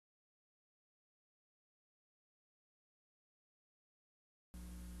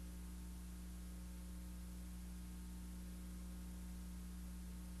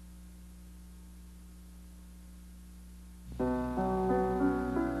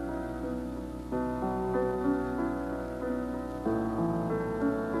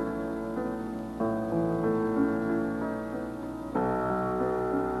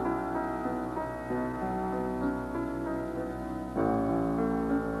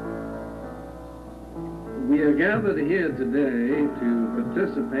We are gathered here today to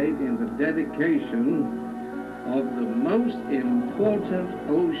participate in the dedication of the most important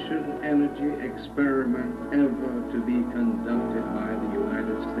ocean energy experiment ever to be conducted by the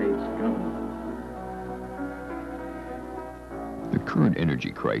United States government. The current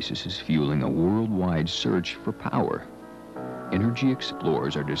energy crisis is fueling a worldwide search for power. Energy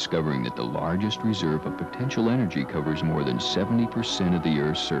explorers are discovering that the largest reserve of potential energy covers more than 70% of the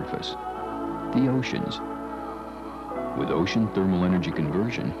Earth's surface, the oceans. With ocean thermal energy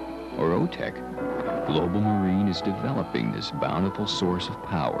conversion, or OTEC, Global Marine is developing this bountiful source of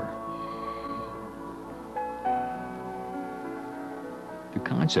power. The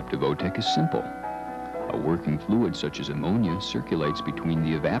concept of OTEC is simple. A working fluid such as ammonia circulates between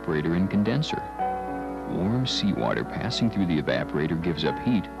the evaporator and condenser. Warm seawater passing through the evaporator gives up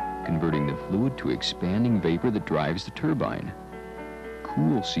heat, converting the fluid to expanding vapor that drives the turbine.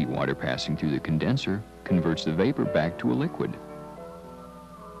 Cool seawater passing through the condenser converts the vapor back to a liquid.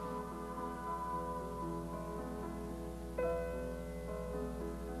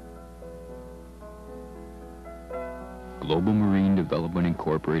 Global Marine Development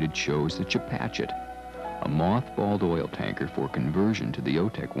Incorporated chose the Chepachet, a mothballed oil tanker for conversion to the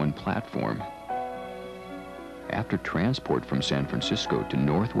OTEC-1 platform. After transport from San Francisco to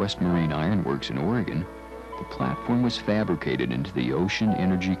Northwest Marine Iron Works in Oregon, the platform was fabricated into the Ocean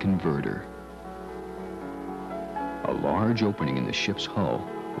Energy Converter. A large opening in the ship's hull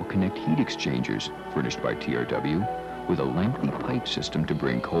will connect heat exchangers, furnished by TRW, with a lengthy pipe system to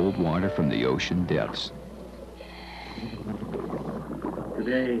bring cold water from the ocean depths.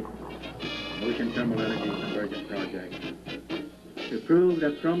 Today, Ocean Thermal Energy Conversion Project, to prove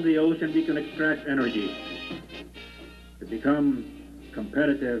that from the ocean we can extract energy, to become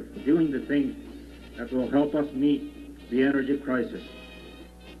competitive, doing the things that will help us meet the energy crisis.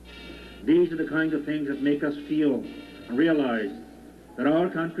 These are the kind of things that make us feel and realize that our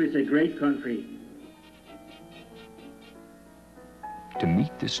country is a great country. To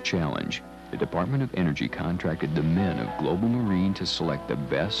meet this challenge, the Department of Energy contracted the men of Global Marine to select the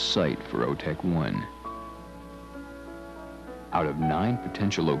best site for OTEC-1. Out of 9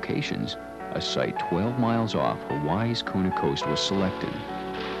 potential locations, a site 12 miles off Hawaii's Kona coast was selected.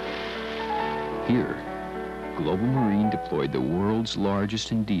 Here, Global Marine deployed the world's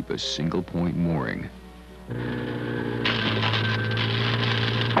largest and deepest single-point mooring.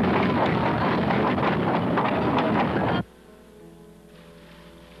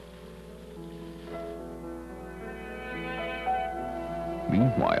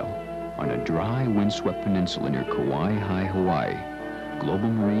 Meanwhile, on a dry, windswept peninsula near Kauai High, Hawaii, Global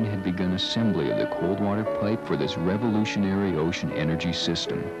Marine had begun assembly of the cold water pipe for this revolutionary ocean energy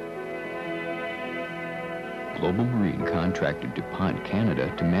system. Global Marine contracted DuPont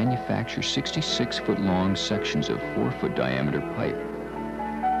Canada to manufacture 66-foot-long sections of 4-foot diameter pipe.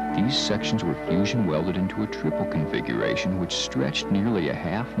 These sections were fusion welded into a triple configuration which stretched nearly a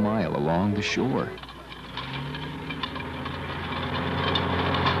half-mile along the shore.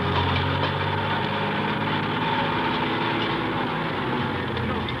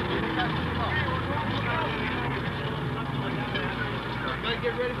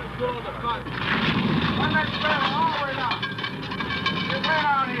 Get ready to go on the front. One next pedal all the way down. Get way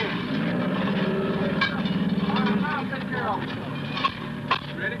down here. All right, now take care of it.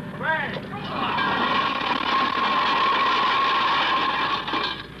 Ready? Bang!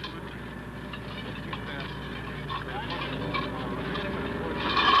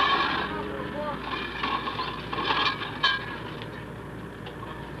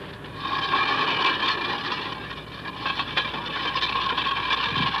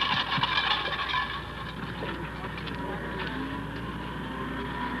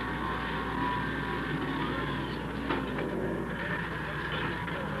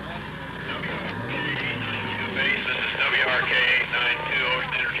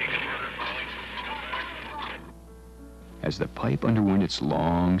 As the pipe underwent its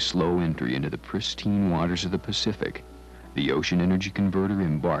long, slow entry into the pristine waters of the Pacific, the Ocean Energy Converter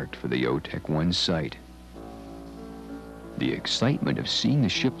embarked for the OTEC-1 site. The excitement of seeing the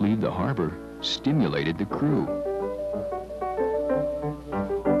ship leave the harbor stimulated the crew.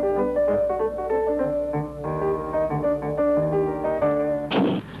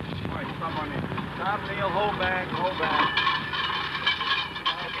 Stop, Neil, hold back, hold back.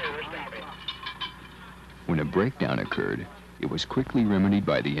 When a breakdown occurred, it was quickly remedied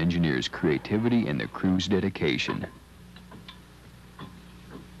by the engineer's creativity and the crew's dedication.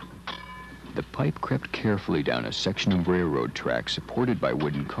 The pipe crept carefully down a section of railroad track supported by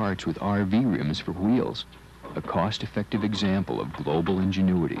wooden carts with RV rims for wheels, a cost-effective example of global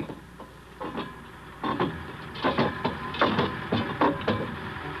ingenuity.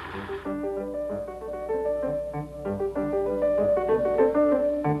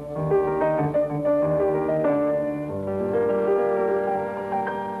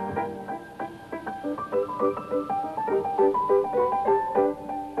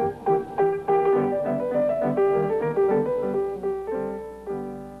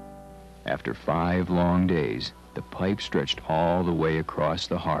 After 5 long days, the pipe stretched all the way across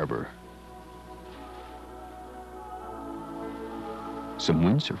the harbor. Some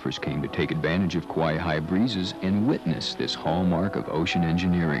windsurfers came to take advantage of Kauai high breezes and witness this hallmark of ocean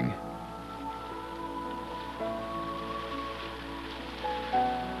engineering.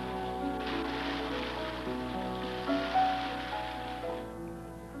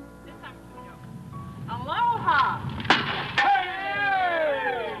 Aloha!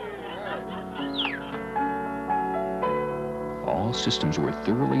 All systems were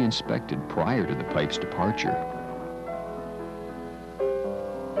thoroughly inspected prior to the pipe's departure.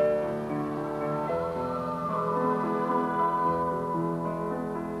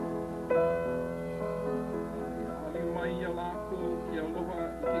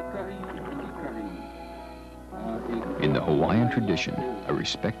 In the Hawaiian tradition, a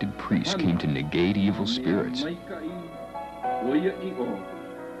respected priest came to negate evil spirits.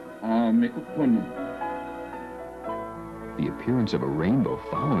 The appearance of a rainbow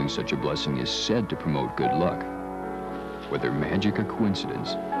following such a blessing is said to promote good luck. Whether magic or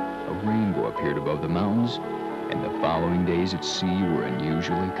coincidence, a rainbow appeared above the mountains, and the following days at sea were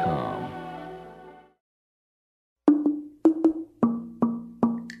unusually calm.